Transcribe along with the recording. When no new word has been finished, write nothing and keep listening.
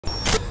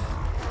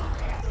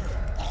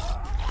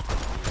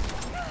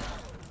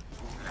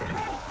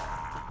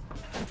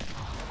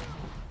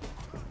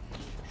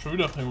Schon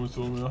wieder keine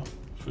Munition mehr.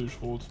 Für die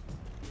Schrot.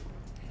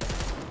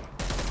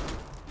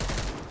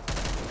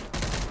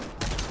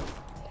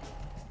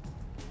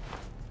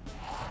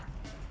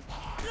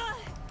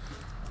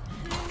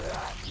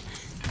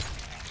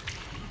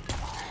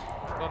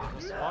 Gott,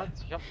 was du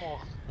meinst? Ich hab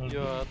noch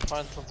hier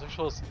 22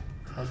 Schuss.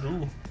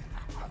 Hallo.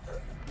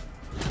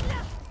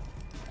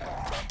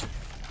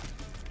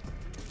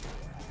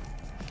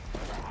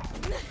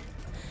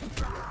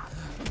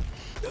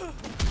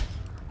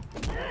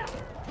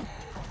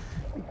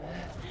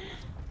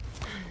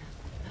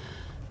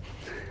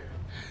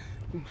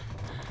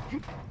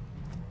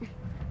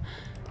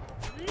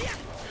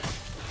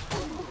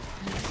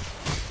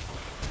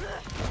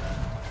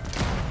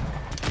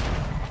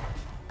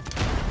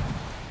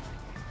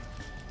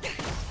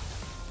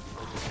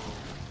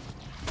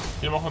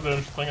 Hier machen wir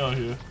den Sprenger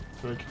hier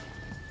weg.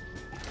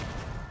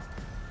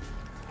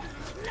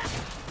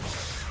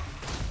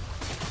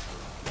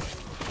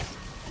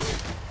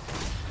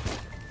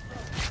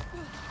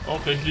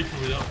 Okay, ich liege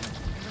wieder.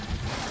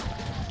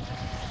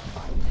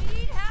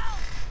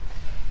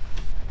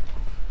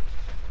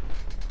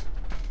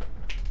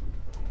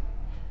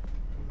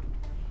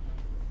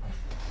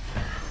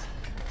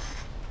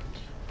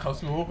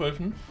 Kannst du mir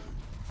hochhelfen?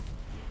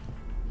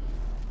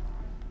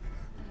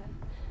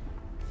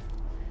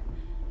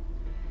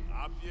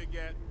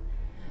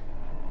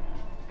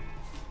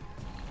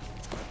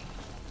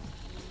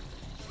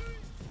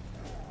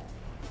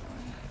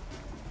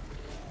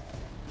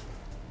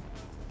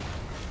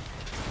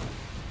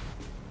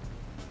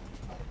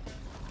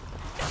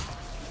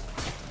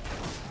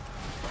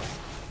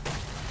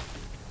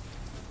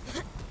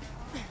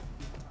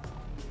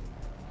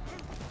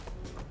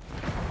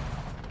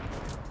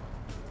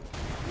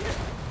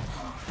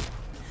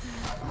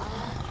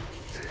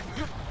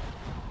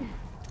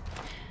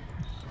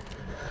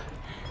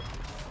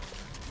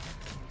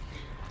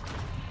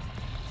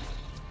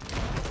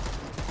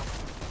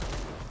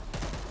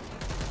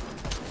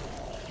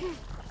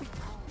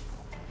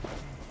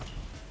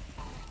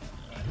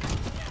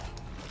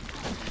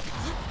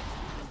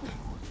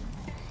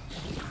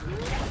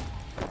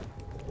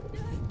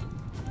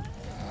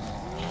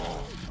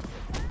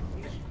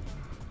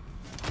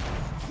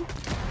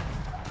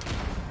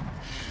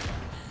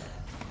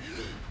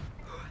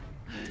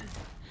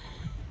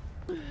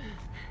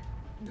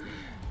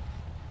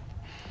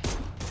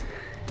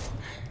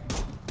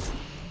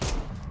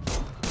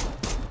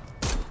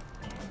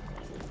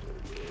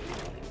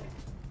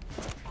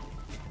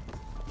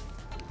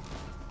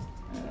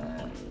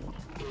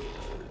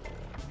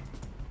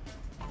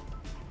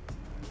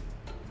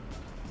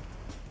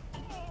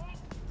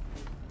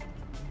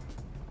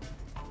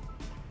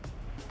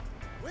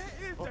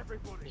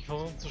 Ich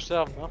versuche zu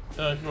sterben, ne?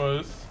 Ja, ich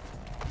weiß.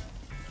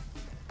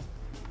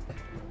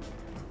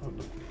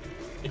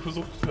 Ich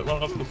versuche mal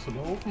rastlos zu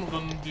laufen und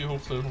dann die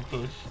hochzuhelfen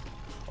gleich.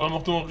 Aber dann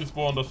mach du noch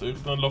respawnen,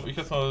 dann laufe ich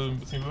jetzt mal ein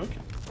bisschen weg.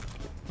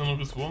 Dann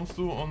respawnst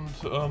du und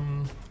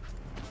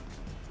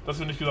dass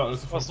wir nicht wieder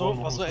alles sofort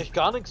machen. Was so echt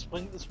gar nichts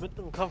bringt, ist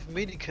mitten im Kampf ein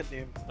Medikit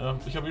nehmen. Ja,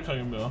 ich habe eh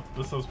keine mehr.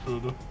 Das ist das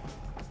Blöde.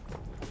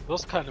 Du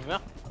hast keine mehr?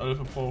 Alle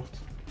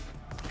verbraucht.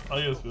 Ah,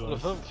 hier ist wieder. Oder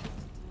 5.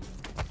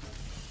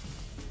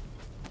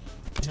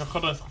 Ich habe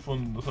gerade eins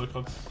gefunden, das hat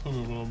gerade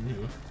Hunger genommen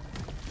hier.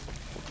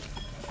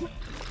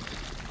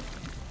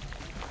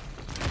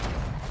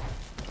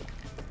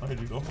 Ah, hier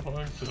liegt auch noch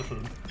eins, sehr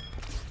schön.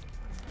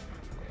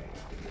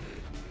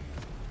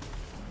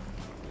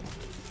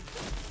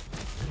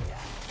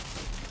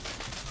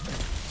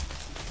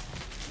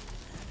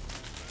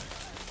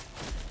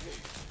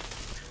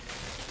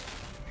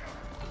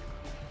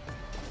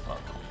 Ah,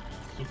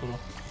 super.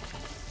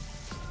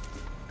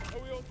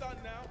 Are we all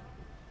done now?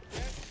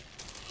 Yes?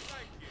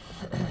 Thank you.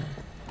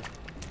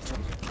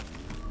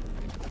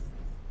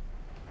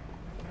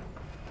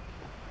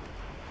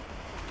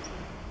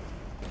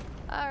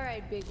 All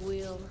right, big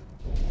wheel.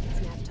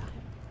 It's nap time.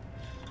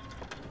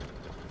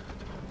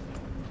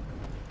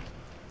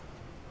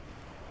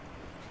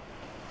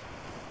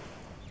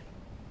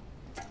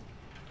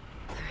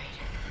 All right.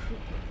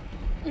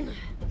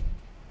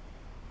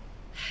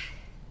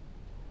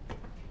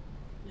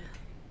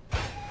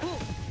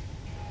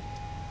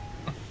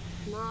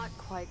 Not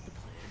quite the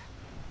plan.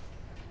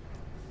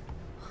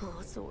 Oh,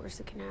 what's the worst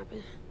that can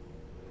happen?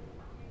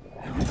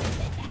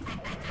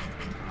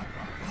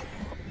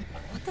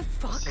 What the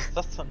fuck? Was ist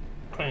das denn?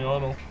 Keine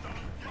Ahnung.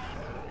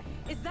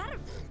 Is that a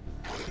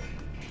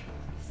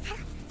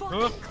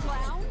fucking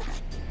clown?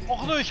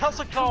 Och nö, ich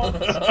hasse Clowns!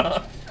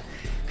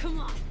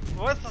 Come on.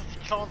 Du weißt, dass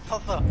ich Clowns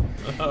hasse.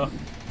 Ja.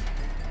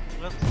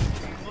 Wenn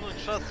so eine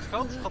scheiß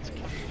Clowns kotzt.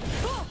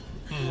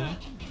 Mhm.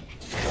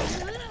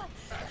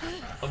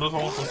 Und das war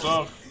auch so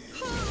stark.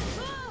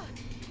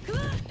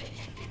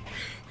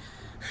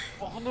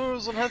 Och nö,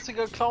 so ein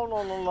hässlicher Clown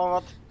oder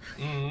was?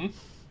 Mhm.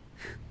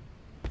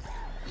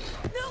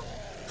 No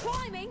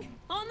climbing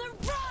on the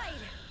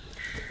ride.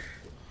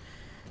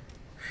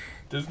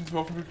 Der sind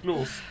hoffentlich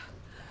los.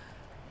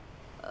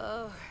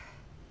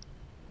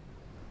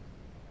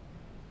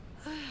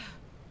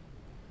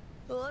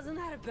 Well, isn't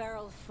that a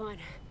barrel of fun?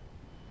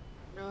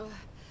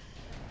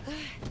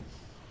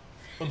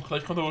 Und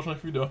gleich kommt er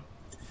wahrscheinlich wieder.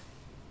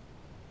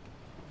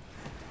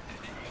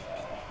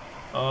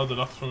 Ah, der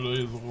lacht schon wieder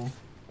hier so rum.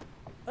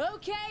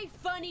 Okay,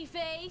 funny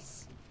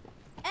face.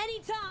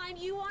 Anytime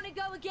you want to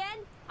go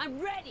again,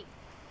 I'm ready.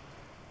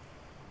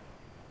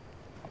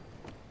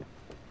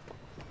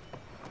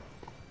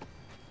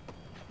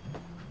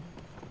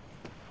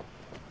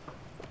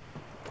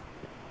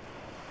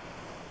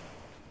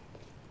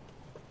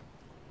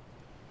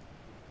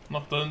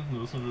 Nach da hinten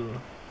müssen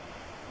wir.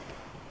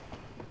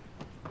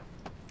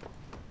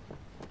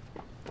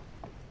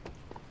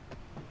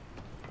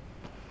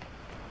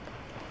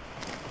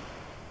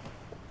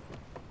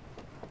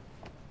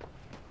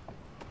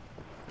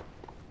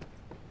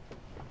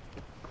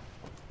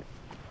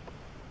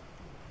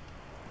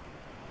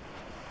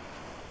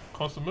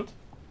 Kommst du mit?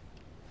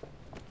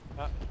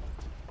 Ja.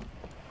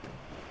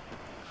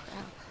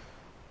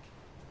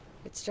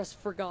 It's just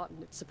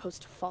forgotten it's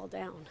supposed to fall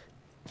down.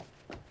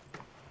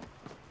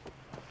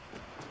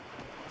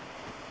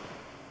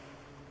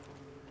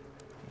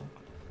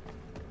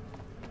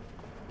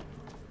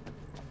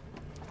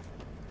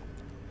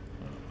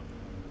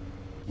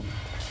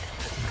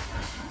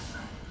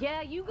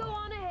 Yeah, you go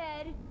on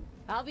ahead.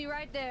 I'll be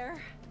right there.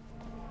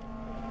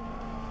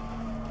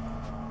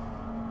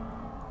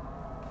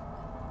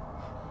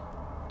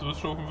 Du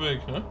bist schon auf dem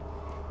Weg, ne?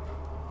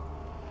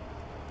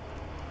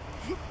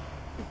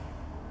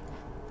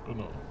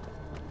 Genau.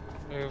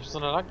 Wir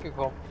sind da lang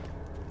gekommen.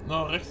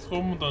 Na, rechts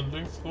rum, dann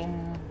links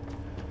rum.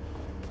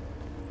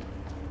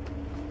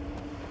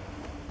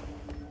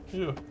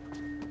 Hier.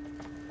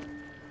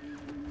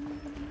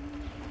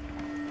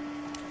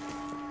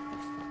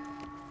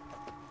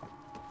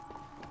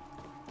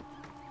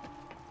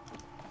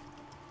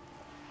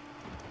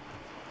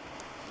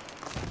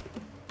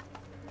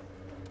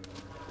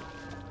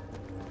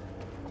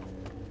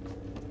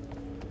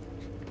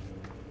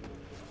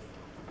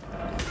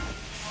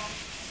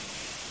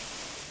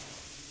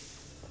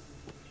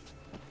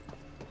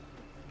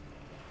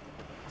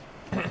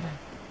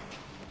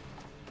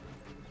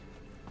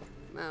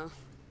 Well,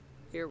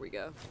 here we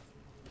go.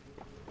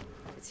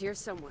 It's here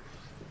somewhere.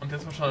 Und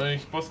jetzt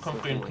wahrscheinlich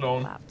Bosskampf gegen Looking like a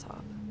Clown.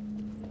 laptop.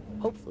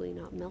 Hopefully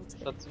not melted.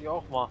 Schätze ich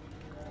auch mal.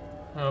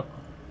 Ja.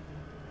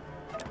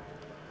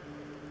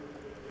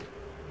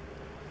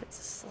 It's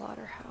a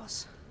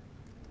slaughterhouse.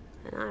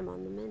 And I'm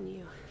on the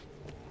menu.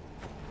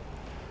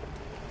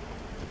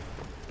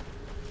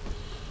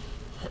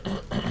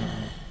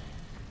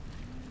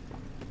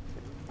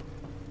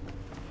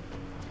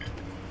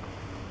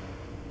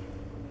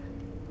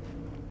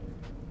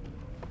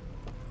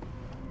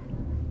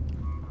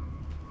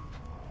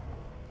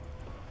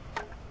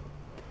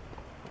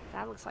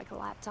 That looks like a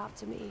laptop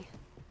to me.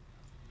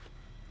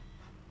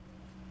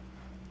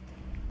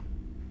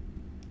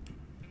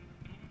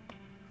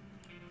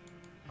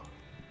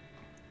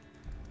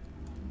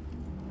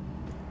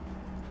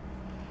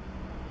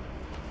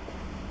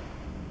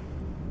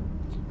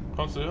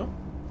 Kommst du her?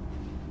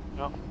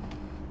 Ja.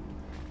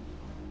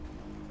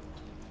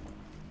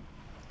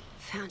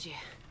 Found you.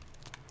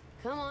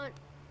 Come on,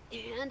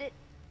 hand it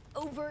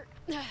over.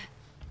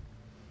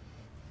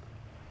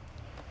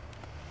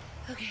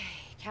 Okay,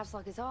 caps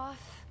lock is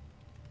off.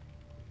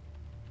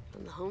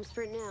 On the home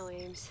sprint now,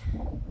 Ames.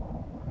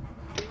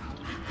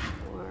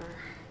 Or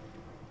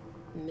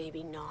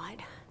maybe not.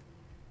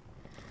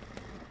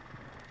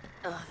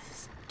 Oh,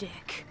 this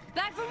dick.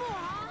 Back for more,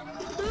 huh?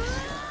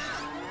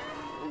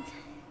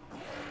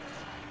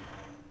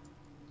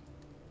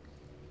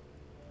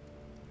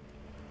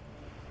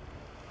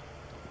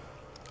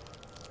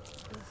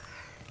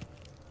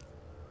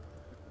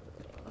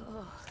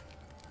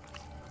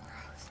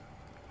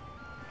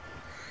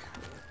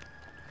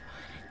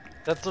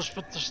 Der hat so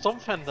spitze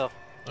Stumpfhände.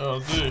 Ja,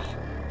 sehe ich.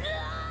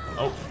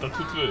 Au, das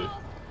tut weh.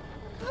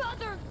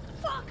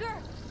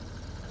 Motherfucker!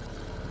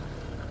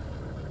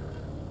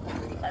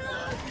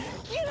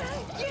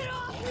 Get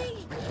off me!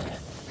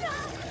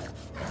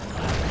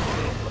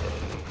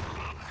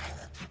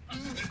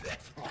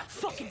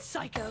 Fucking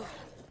psycho!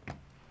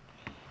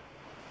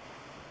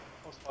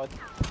 Ausweiten.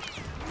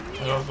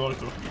 Ja, sag ich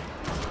doch.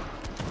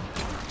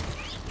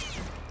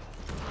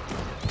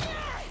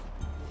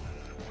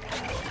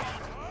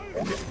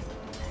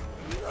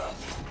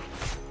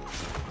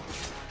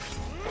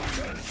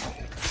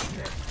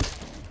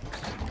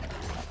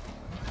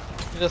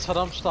 Der ist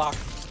verdammt stark.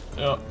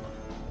 Ja.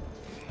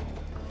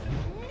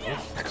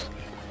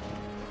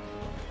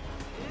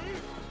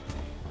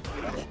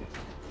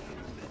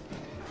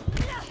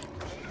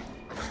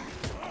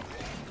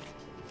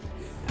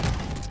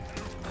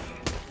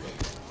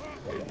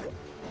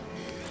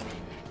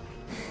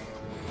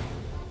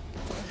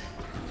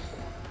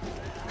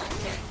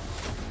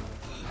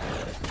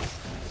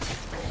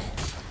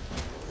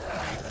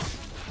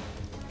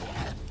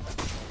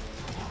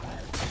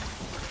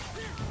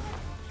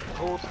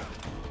 Tot.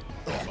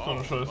 So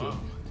eine Scheiße.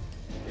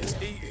 It's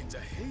eating to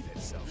heal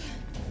itself.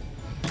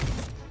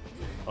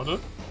 Warte.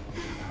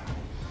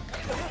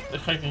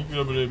 Ich kann ihn nicht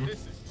wiederbeleben.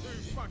 This is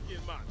too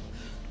fucking much.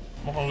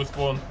 Mach mal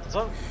Respawn.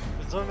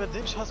 Wir sollen wir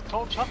den scheiß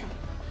Clown schaffen?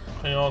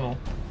 Keine Ahnung.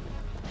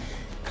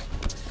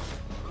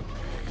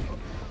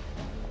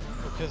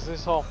 Okay, das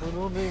ist auch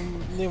nur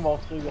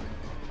Nebenaufträge.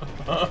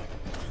 Ach,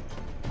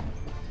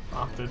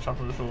 den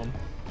schaffen wir schon.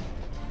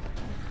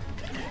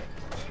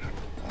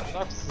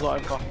 Sagst du so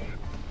einfach.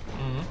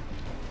 Mhm.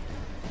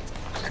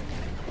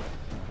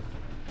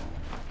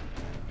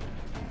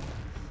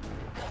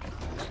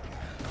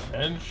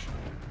 Mensch.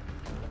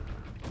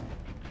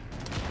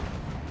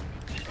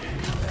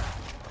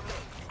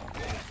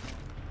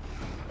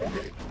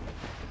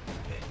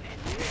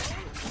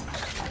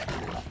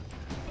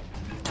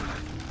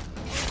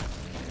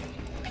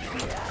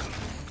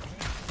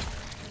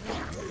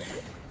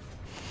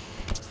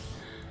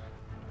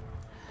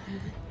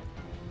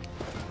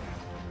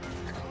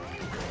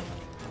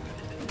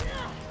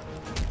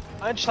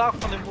 Ein Schlag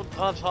von dem Mund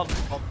 300 Schaden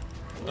bekommen.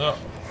 Ja.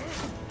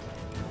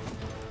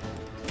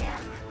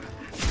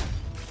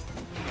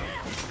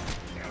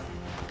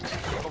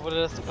 Aber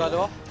der lässt gerade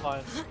Waffen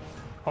fallen.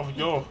 Hoffe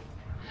ich auch.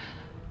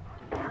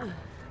 Kann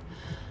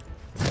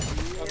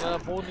der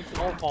Boden nicht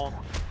draufhauen.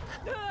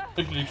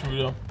 Ich lieg schon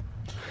wieder.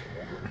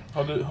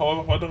 Hau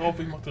einfach weiter rauf,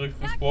 ich mach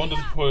direkt Respawn, dass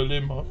ich vorher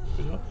Leben habe.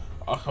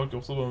 Ach, hab ich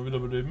auch so mal wieder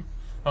beleben.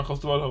 Dann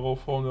kannst du weiter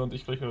raufhauen, während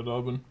ich gleich wieder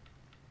da bin.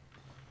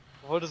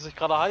 Er wollte sich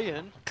gerade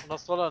heilen und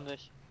das soll er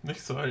nicht.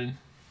 Nicht zu heilen.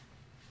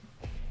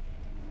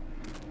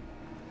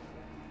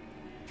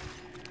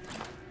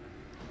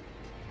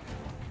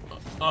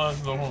 Ah, das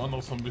ist auch noch ein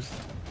anderes Zombies.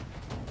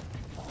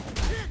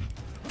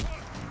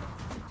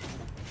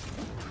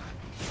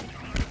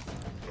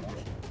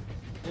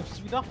 Lebst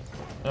du wieder?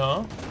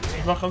 Ja.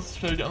 Ich mach ganz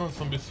schnell die anderen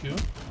Zombies hier.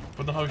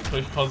 Und dann habe ich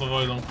gleich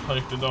Raserei, dann kann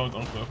ich den damit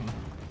angreifen.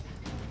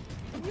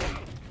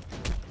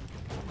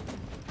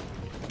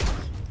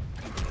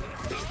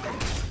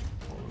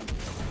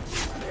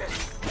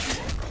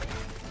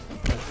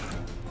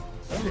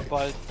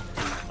 Bald.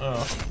 Ja.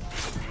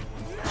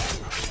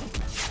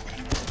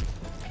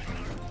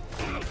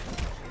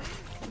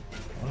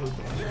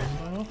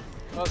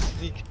 Das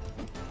liegt.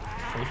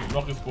 Ich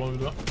noch Respawn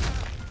wieder.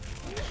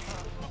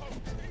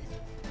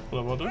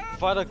 Oder warte?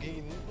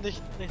 Weitergehen.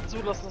 Nicht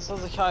zulassen, dass er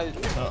sich heilt.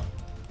 Ja.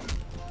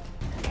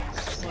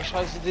 Das ist eine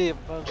scheiß Idee,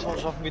 weil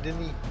sonst schaffen wir den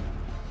nie.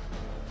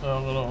 Ja,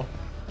 genau.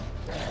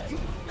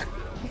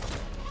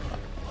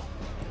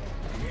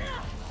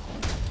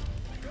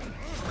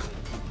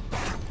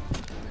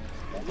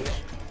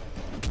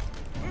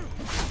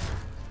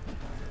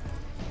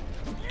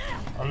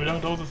 Aber wie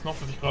lange dauert es noch,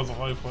 bis ich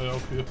Raserei frei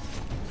habe hier?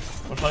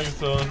 Wahrscheinlich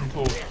ist er schon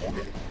tot.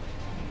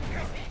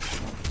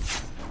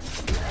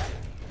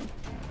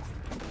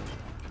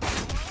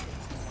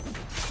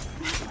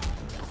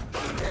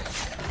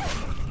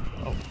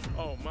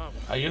 Oh, mama.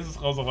 Ah, jetzt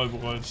ist Raserei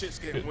bereit. Shit's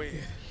getting Okay.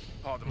 weird.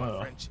 Pardon my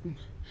Naja. French.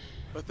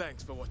 But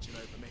thanks for watching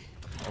over me.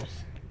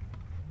 Aus.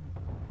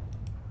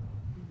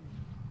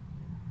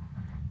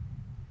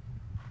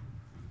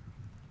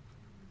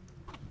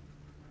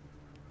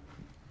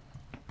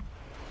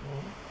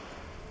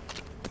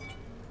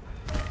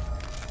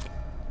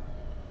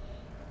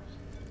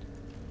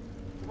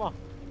 Guck mal,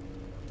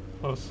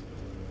 Was?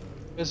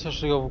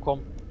 Messverschläger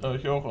bekommen. Ja,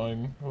 ich auch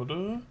einen,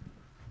 oder?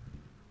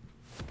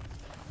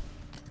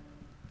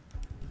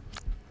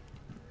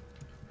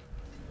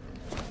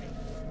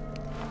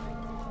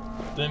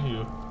 Den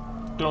hier.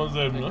 Genau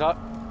denselben, ne? Egal.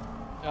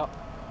 Ja.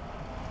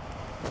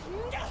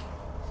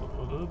 So,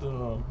 oder?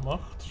 Der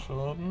macht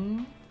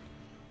Schaden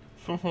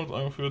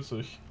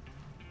 541.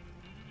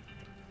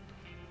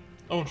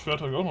 Oh, ein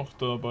Schwert habe ich auch noch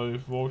dabei.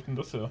 Wo hab ich denn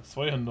das her?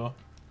 Zweihänder.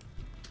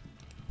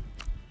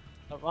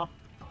 Warte mal.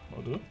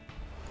 Warte.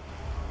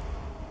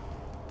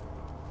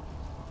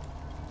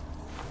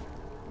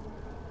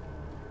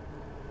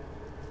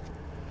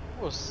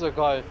 Oh, das ist ja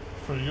geil.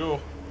 Finde ich auch.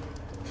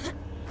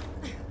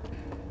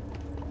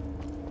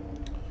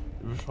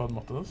 Wie viel Schaden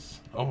macht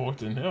das? Aber wo hab ich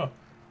den her?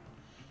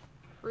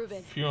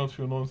 Ruben.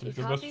 494.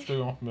 Der beste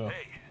Schläger macht mehr.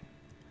 Hey,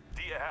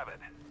 do you have it?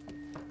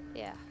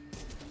 Yeah.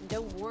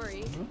 Don't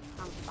worry.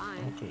 I'm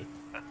fine. Okay.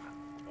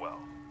 Well,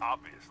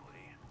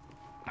 obviously,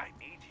 I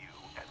need you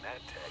and that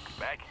tech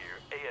back here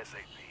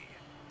ASAP.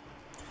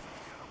 We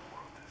got a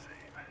world to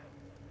save.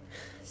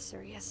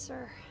 Sir, yes,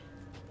 sir.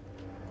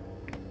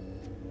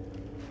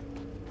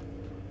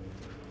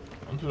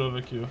 Und wieder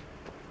weg hier.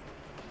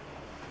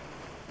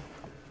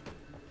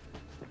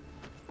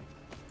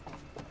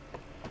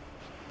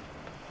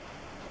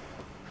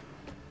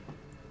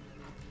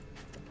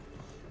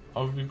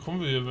 Aber wie kommen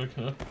wir hier weg,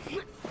 ne?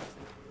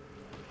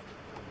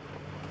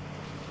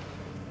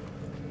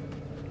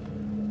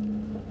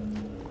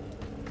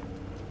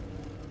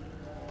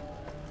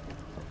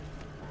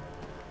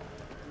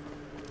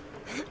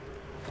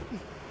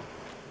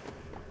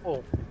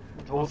 Oh,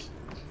 tot. Was?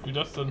 Wie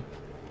das denn? Ich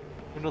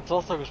bin ins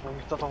Wasser gesprungen.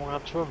 Ich dachte, man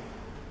kann schwimmen.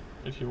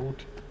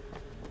 Idiot.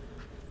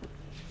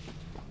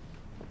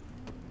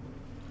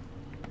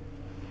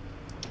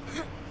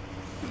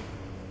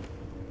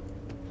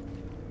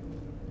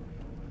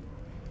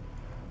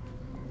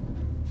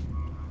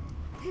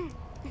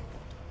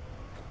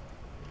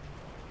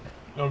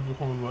 Ja, und wie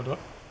kommen wir weiter?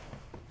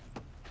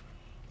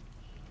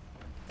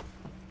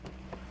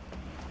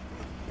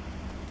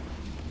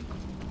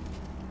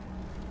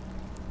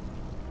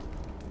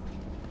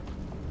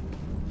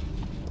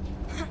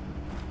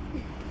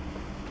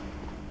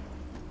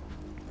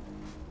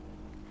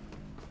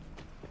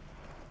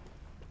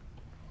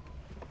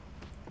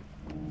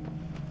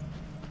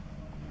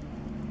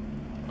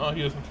 Ah,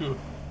 hier ist eine Tür.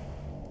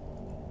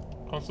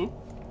 Kannst du?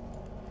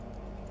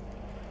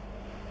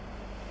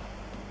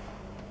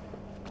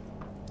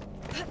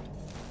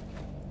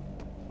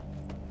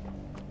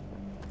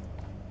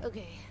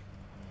 Okay,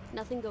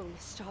 nothing going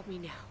to stop me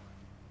now.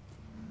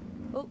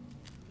 Oh,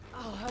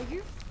 are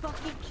you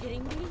fucking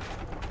kidding me?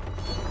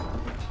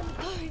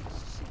 Oh, shit.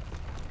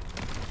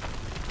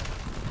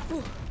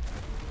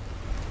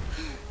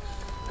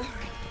 All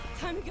right,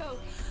 time to go.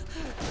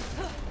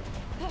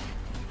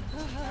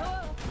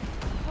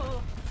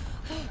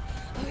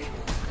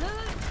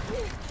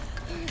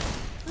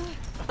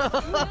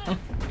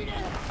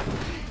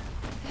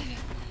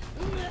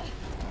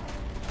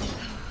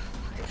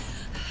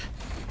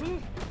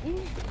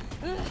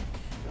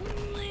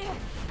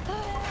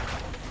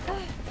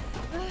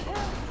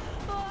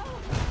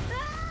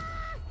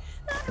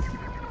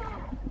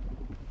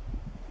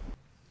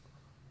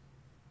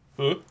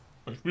 Hä?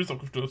 Mein Spiel ist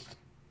abgestürzt.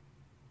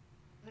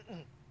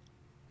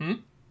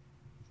 Hm?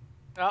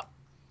 Ja,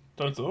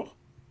 Deins auch?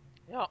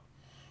 ja.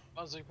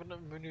 Also ich bin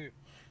im Menü.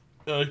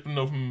 Ja, ich bin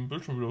auf dem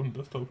Bildschirm wieder auf dem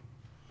Desktop.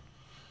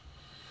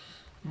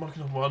 Mach ich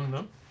nochmal an,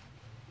 ne?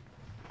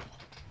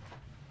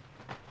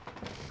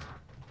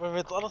 Wenn wir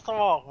jetzt alles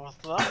nochmal machen, was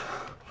du da?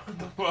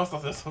 Das war's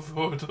das erste für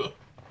heute.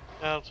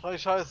 Ja, total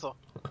scheiße.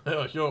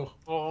 Ja, ich auch.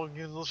 Warum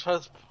gehen so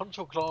scheiß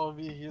Poncho-Clown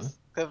wie hier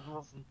kämpfen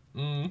müssen?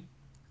 Mhm.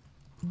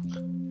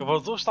 Der war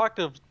so stark,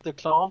 der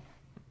Clown.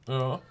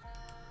 Ja.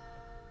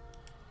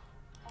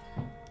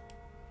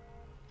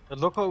 Der hat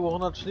locker über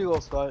 100 Schläge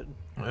ausgehalten.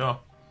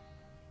 Ja.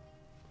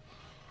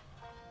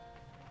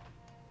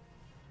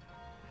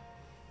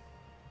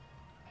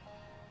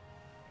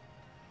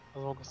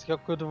 Also, ich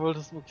hab gehört, du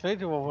wolltest mir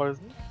Knete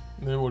überweisen.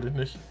 Nee, wollte ich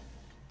nicht.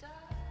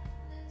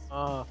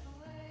 Ah,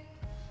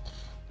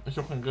 Ich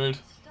hab kein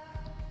Geld.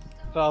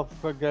 klar, hast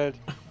du kein Geld.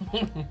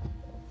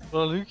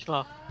 Oder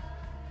Lügner.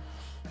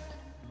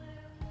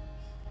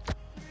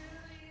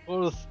 Du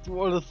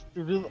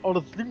willst auch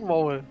das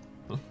Dingmaul.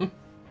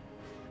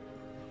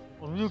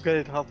 Und wie du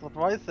Geld hast, was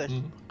weiß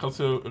ich. Mhm. Kannst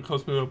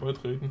mir ja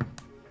beitreten.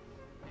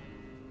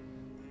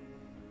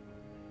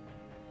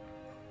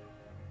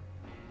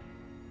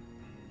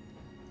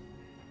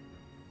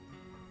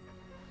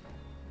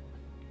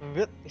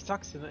 Ich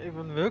sag's dir, ne,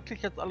 wenn wir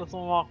wirklich jetzt alles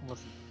so machen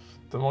müssen.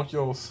 Dann mach ich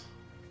aus.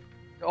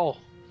 Ja auch.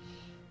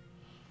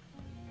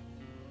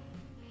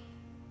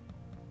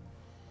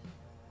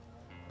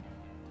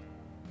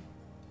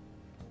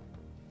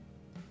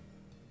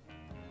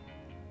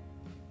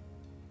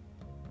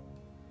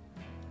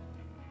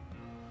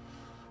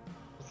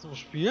 Bist du im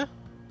Spiel?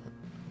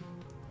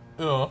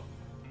 Ja.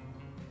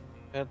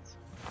 Jetzt.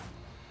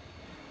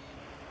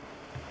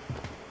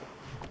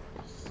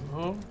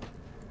 So.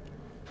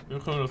 Wir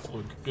können wieder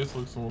zurück. Geh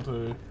zurück zum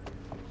Hotel.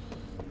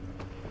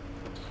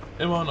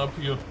 Immer ab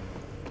hier.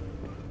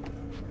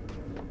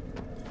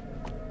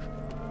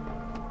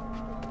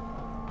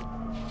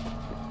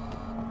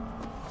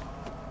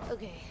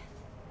 Okay,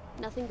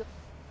 nothing go.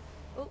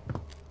 Oh,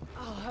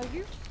 are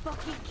you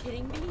fucking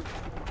kidding me?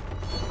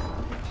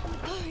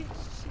 Oh,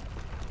 shit.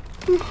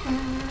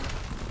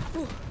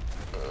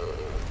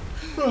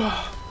 All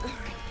right,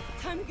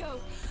 time to go.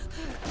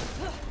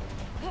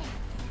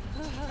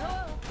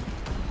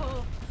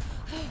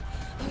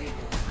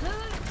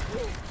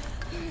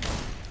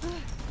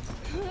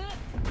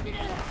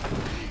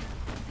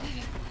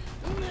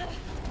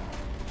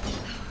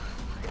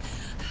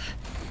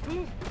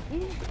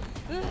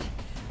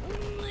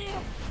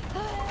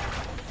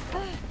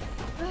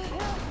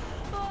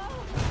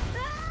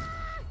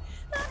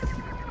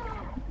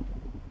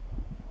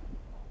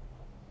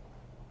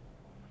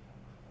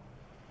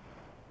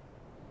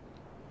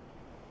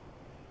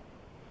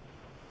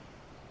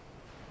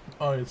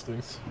 Ah, jetzt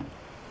links.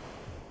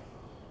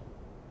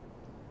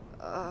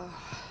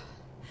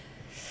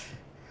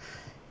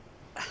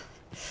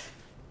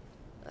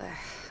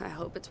 I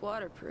hope it's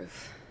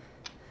waterproof.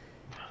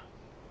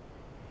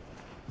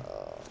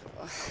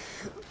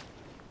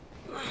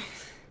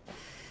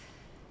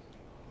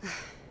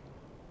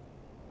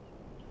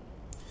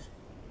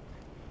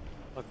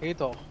 Das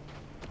geht doch.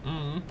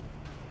 Mhm.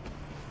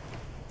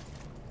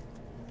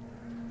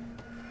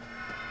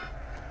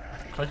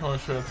 Kann ich mal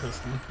schwer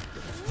testen.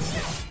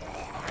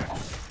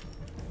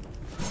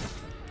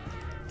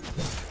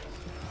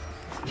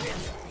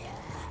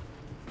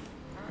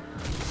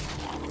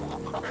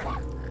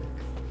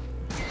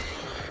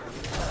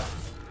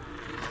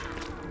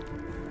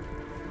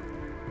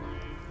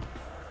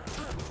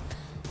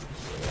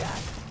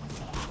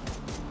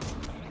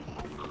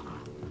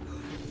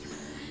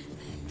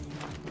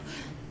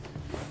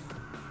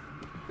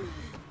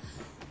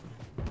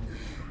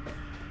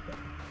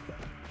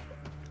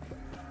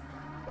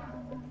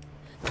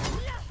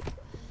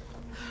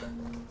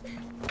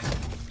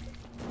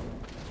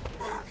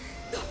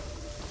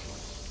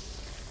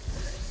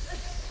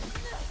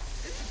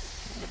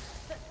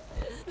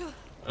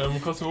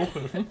 Kannst du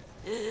hochhelfen?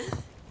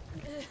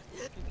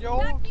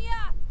 Jo!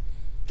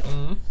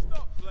 Mhm.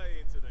 Stop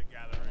playing to the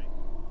gallery.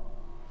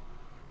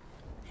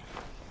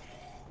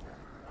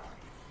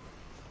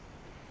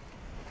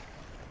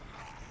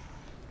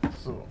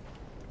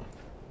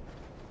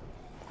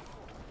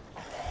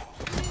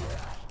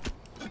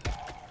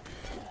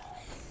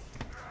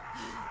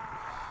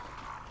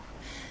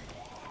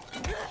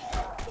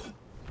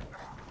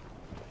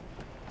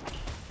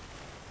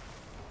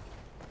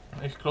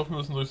 glaube, wir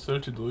müssen durchs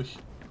Zelt hier durch.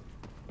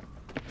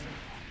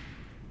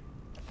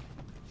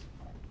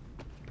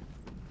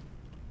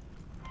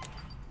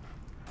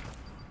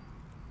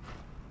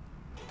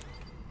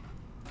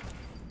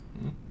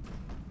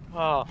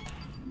 Ah,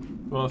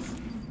 Was?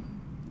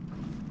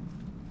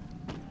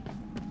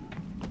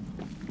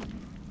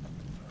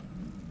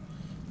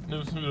 Ne, wir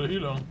müssen wieder hier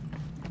lang.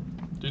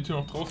 Die Tür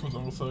noch draußen ist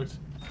angezeigt.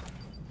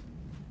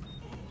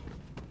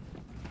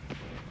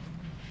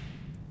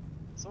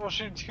 ist aber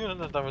schön die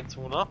Türen damit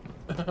zu, ne?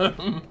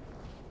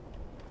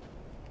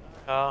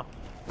 Ja.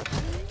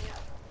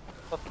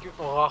 Das gibt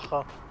noch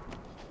Rache.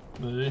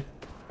 Nee.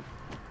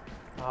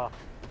 Ah.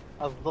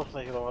 Also doch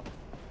nicht, oder was?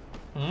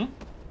 Hm?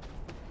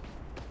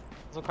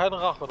 Also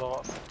keine Rache, oder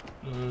was?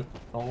 Nö.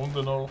 Warum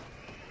denn auch?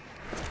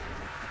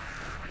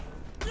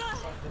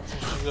 Jetzt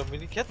sind schon wieder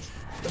Minikits.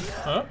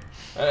 Hä?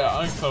 Ja,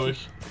 Angst habe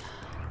ich.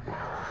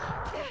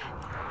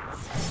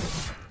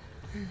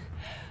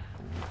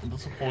 Und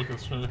das brauche ich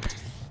jetzt schnell.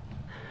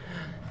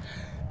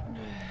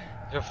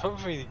 Ich hab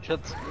 5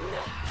 Minikits.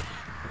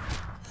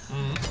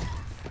 Mhm.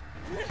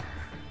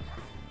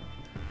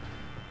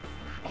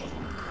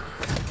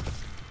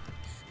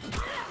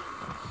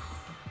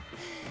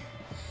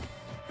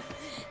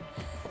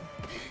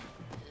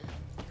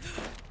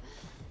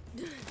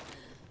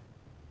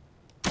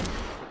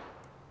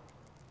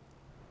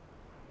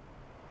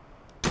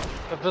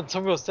 Ich hab den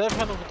Zombie aus der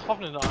Entfernung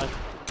getroffen in der einen.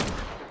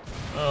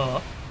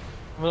 Ja,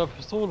 Mit der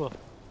Pistole.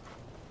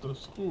 das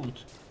ist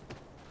gut.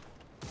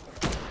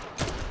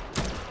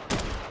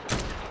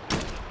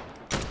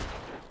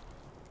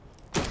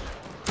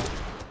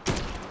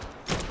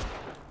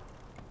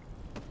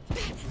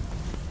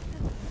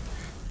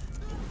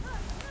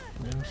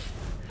 Mensch.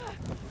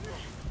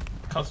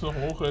 Kannst du noch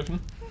hochhelfen?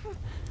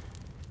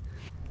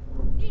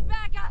 Need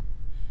backup!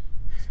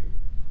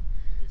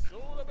 It's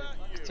all about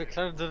you. Das ist der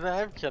kleine dünne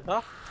Helmchen,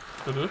 ne?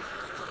 Bitte?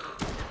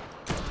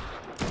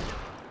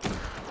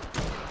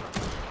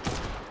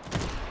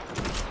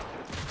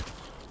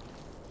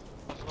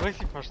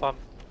 Richtig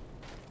verstanden.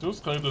 Du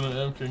hast keine deine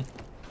Ärmchen.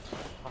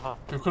 Aha.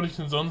 Wie konnte ich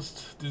denn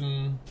sonst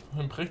den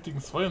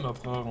prächtigen Zweier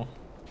tragen?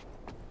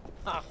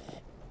 Ach.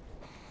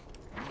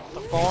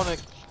 Doch gar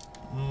nichts.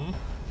 Mhm.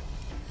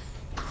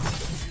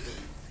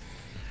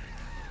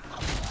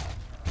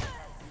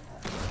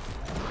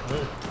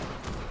 Hey.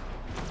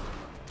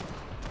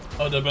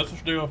 Aber der beste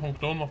Schläger vom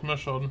Clown macht mehr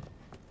Schaden.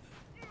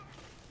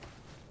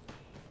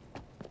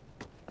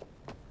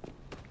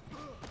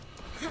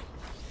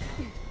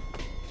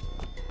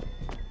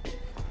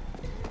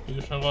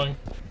 Geh schnell rein.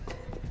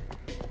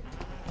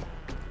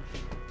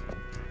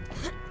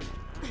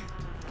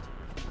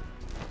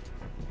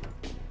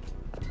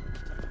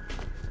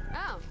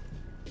 Oh.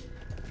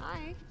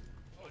 Hi.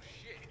 Oh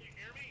shit, can you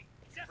hear me?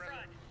 Zephyr.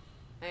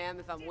 I am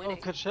if I'm Oh,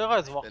 winning. kein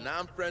Schnellreise machen. Then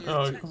I'm friendly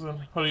Ja, too. ich kann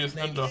sehen. Hallo, hier ist ein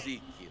Name Händler. is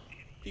Zeke.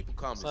 People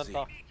call me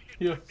Santa. Zeke.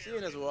 Hier.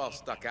 Seeing as we're all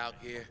stuck out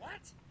here, What?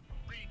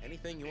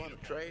 anything you want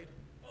to trade?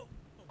 Oh,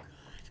 oh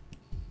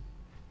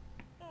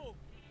god.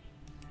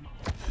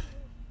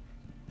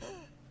 Oh.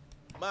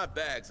 My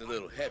bag's a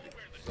little heavy,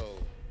 so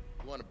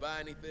you want to buy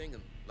anything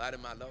and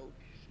lighten my load?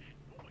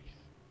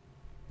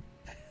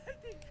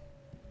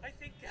 I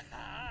think,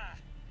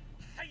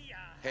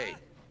 Hey,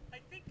 I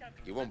think I'm...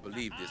 you won't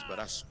believe this, but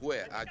I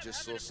swear I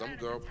just saw some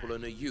girl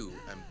pulling a U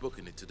and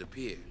booking it to the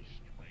pier.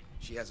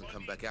 She hasn't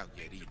come back out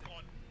yet either.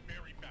 gone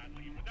very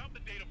badly. Without the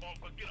data vault,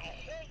 it'll get a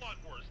whole lot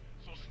worse.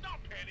 So stop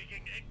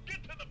panicking and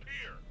get to the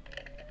pier.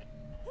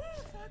 Oh,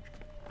 fuck.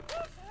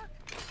 Oh, fuck.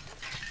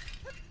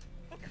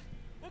 Oh, God.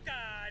 Oh,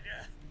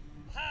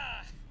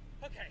 God.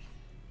 Okay.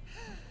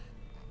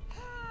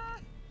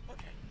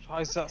 Okay.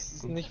 Scheiße, das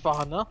ist nicht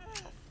wahr, ne?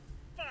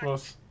 Fuck.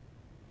 Was?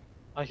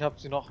 Ah, ich hab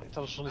sie noch. Ich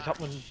dachte schon, ich hab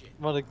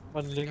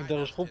meine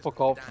legendäre Strom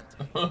verkauft.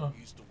 Dante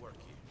used to work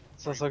here.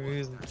 Ist das da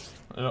gewesen?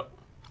 Ja.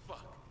 Fuck.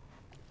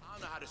 I don't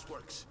know how this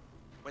works.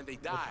 When they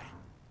die,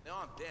 they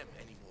aren't them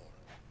anymore.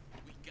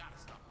 We gotta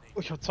stop Oh,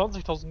 ich hab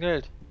 20.000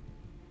 Geld.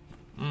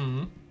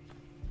 Mhm.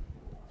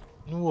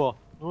 Nur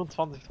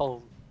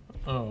 20.000.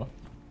 Ja.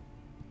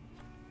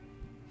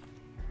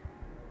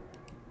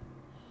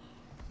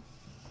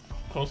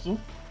 Kommst du?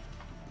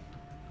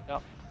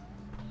 Ja.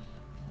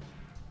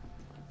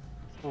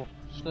 So,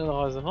 schnelle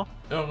Reise, ne?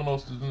 Ja, genau,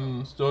 aus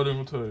diesem Sterling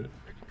Hotel.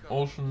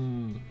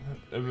 Ocean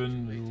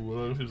Avenue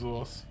oder irgendwie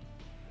sowas.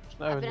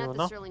 Schnell I've been at Avenue, the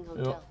ne? Sterling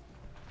Hotel.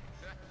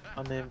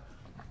 Annehmen.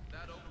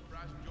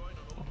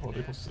 Oh,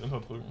 ich muss das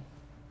Enter drücken.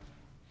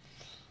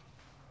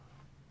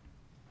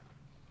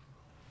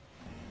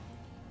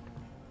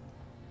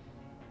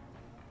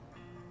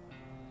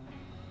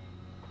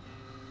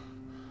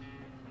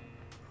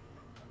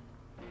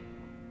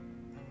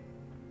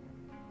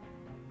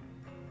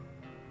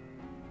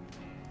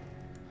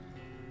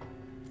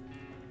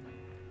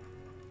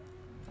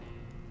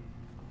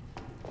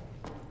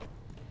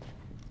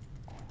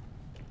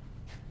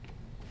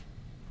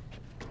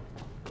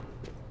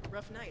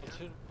 Rough night,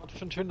 huh? Was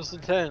für ein schönes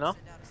Hotel, ne?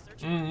 Send out a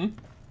search Mhm.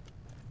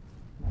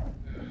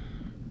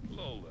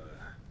 Lola,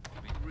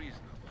 be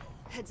reasonable.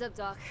 Heads up,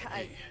 Doc.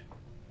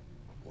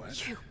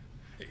 What? You.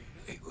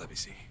 Hey, let me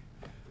see.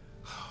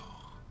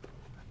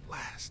 At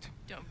last.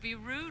 Don't be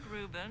rude,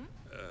 Reuben.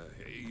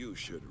 You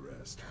should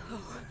rest.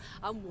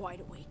 I'm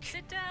wide awake.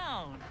 Sit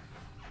down.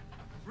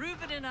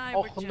 Reuben and I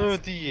Och, were nu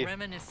just die.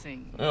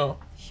 reminiscing. Ja.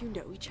 You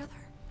know each other?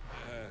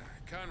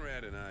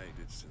 Conrad and I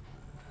did some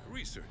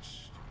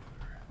research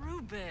together.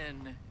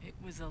 Reuben, it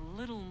was a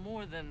little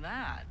more than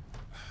that.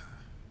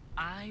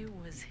 I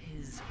was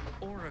his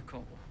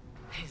oracle,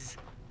 his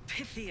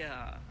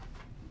Pythia.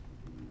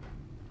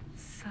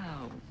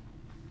 So,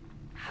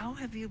 how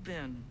have you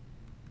been?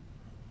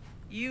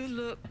 You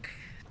look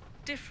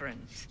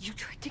different. You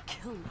tried to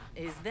kill me.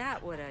 Is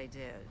that what I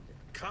did?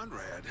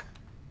 Conrad?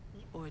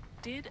 Or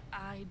did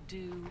I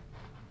do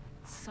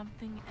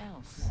something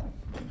else?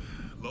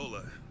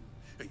 Lola,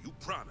 you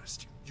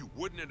promised you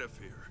wouldn't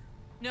interfere.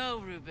 No,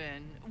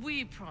 Reuben,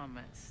 we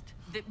promised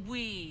that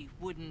we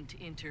wouldn't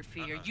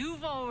interfere.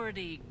 You've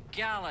already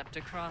galloped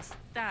across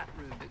that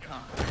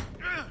Rubicon.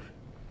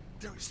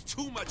 There is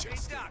too much at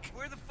stake. Doc,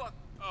 where the fuck?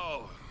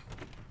 Oh.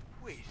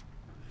 Wait,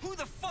 who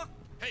the fuck?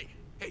 Hey,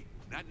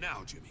 not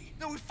now, Jimmy.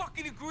 No, we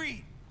fucking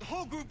agreed. The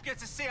whole group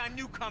gets to say on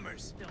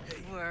newcomers.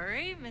 Don't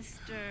worry,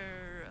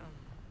 Mr.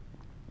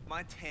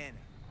 Montana.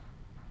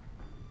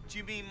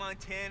 Jimmy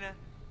Montana?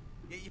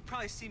 Yeah, you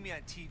probably see me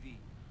on TV.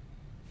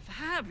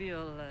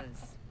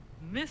 Fabulous.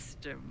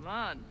 Mr.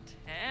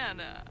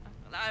 Montana.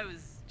 Well, I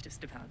was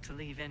just about to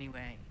leave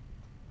anyway.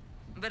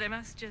 But I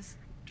must just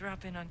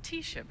drop in on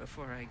Tisha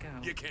before I go.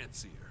 You can't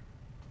see her.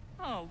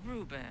 Oh,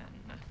 Reuben.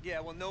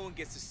 Yeah, well, no one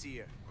gets to see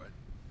her. What?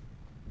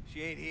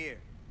 She ain't here.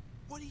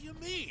 What do you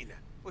mean?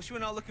 Well, she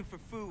went out looking for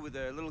food with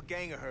a little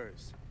gang of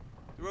hers.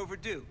 They're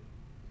overdue.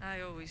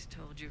 I always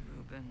told you,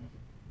 Reuben.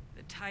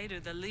 The tighter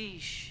the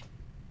leash,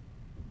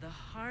 the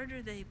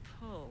harder they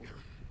pull.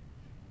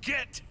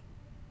 Get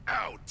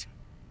out!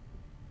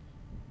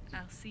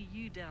 I'll see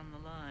you down the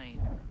line.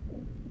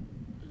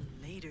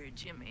 Later,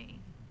 Jimmy.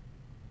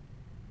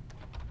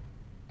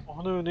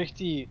 Och nö, nicht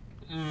die.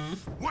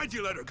 Why'd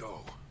you let her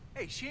go?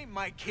 Hey, she ain't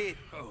my kid.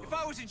 Oh, If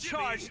I was in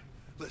Jimmy, charge...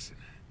 Listen.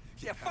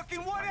 you Yeah, have fucking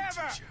to find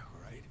whatever! Tisha,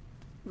 all right?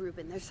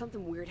 Reuben, there's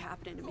something weird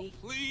happening to me.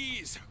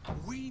 Please,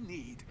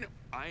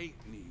 I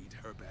need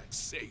her back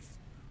safe,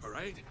 all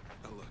right?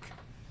 Now look,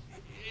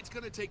 it's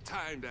gonna take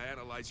time to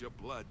analyze your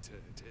blood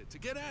to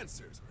get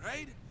answers, all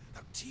right?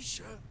 Now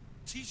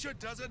Tisha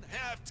doesn't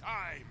have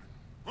time,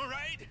 all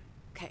right?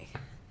 Okay.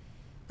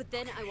 But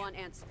then I want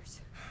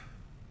answers.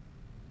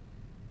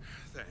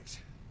 Thanks.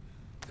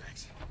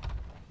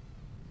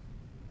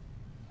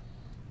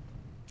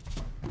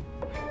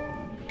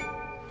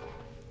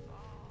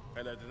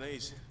 Hello,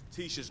 Denise.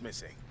 Tisha's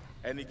missing.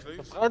 Any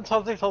clues?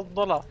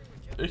 $23.000.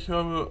 Ich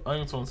habe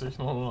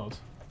 21.900.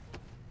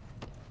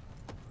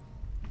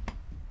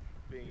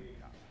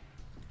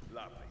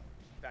 Lovely.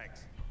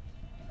 Thanks.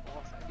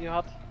 Was die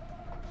hat.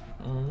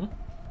 Mhm.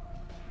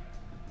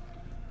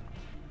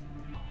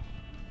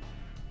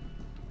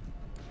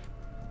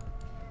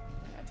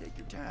 Yeah, take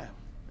your time.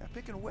 Now,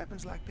 picking a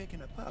weapon's like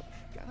picking a pup.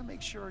 Gotta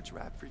make sure it's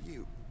right for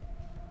you.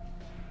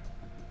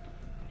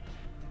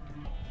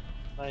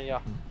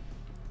 Naja,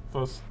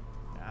 Was?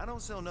 Now, I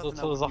don't sell so nothing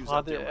I tolle wouldn't Sachen use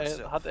up there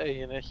myself. hat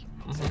hier nicht.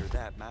 Consider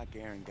that my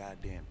guaranteed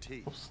goddamn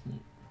tea. Ups,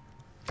 nee.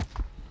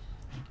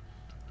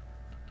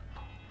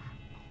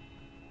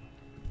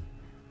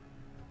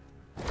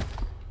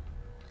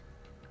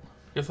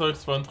 Jetzt habe ich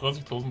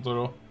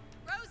 $32.000.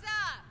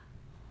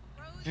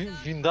 Wie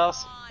denn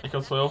das? Ich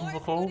habe 2 Waffen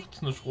verkauft,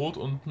 eine Schrot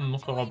und einen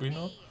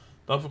Karabiner.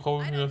 Dafür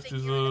kaufe ich mir jetzt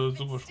diese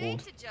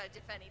Superschrot.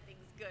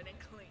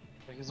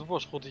 Welche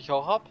Superschrot ich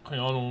auch hab?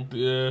 Keine Ahnung,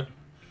 die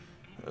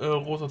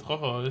roter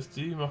Drache heißt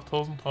die, macht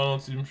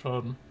 1307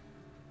 Schaden.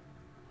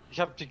 Ich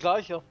hab die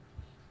gleiche.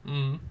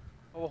 Mhm.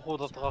 Aber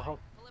roter Drache.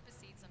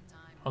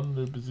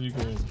 Handel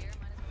besiegeln.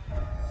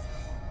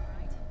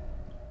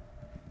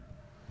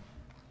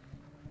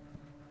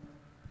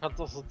 Kannst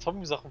auch so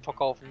Zombie-Sachen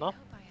verkaufen, ne?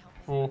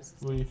 Wo?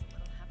 Wie?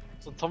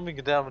 So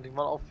Zombie-Gedärme, die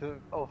man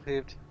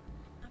aufhebt.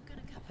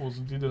 Wo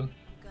sind die denn?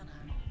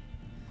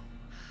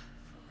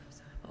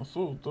 Ach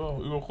so, da,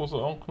 übergroße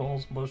Armknochen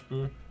zum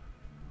Beispiel.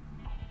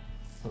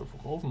 Ja,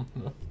 verkaufen,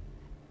 ne?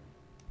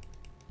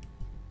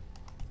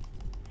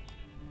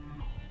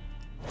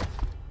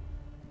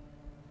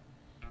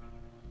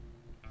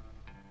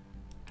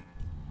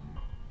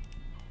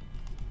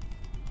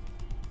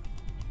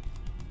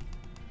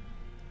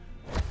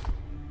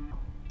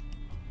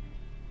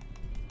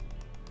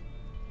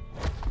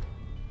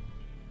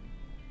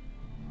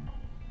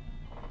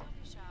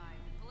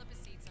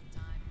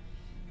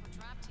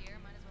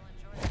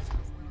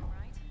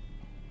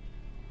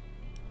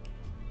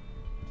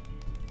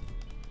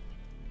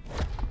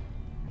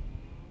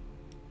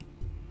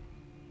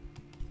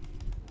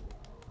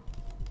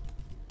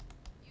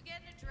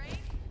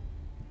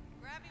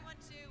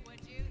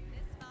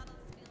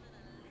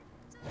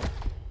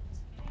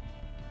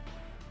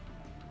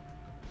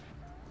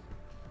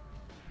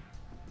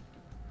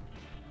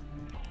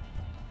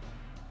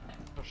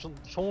 Schon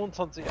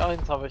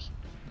 25,1 habe ich.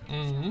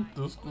 Mhm,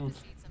 das ist gut.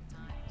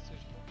 Hast du die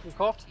Schrot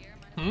gekauft?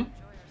 Hm?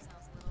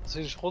 Hast du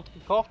die Schrot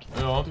gekauft?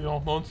 Ja, die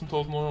haben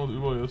 19.900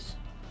 über jetzt.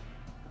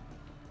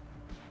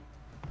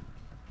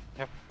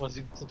 Ich hab mal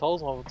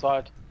 17.000 Euro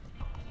bezahlt.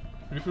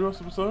 Wie viel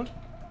hast du bezahlt?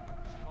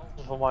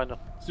 Und für meine.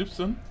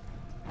 17?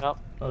 Ja.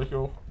 Ja, ich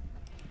auch.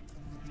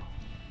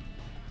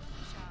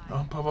 Ja,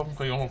 ein paar Waffen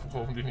kann ich auch noch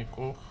verkaufen, die ich nicht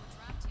brauche.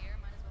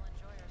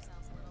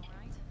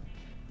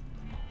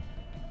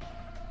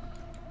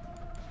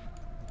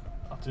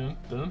 Ach, der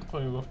nimmt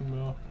keine Waffen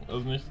mehr.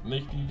 Also nicht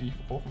die, die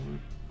ich brauchen will.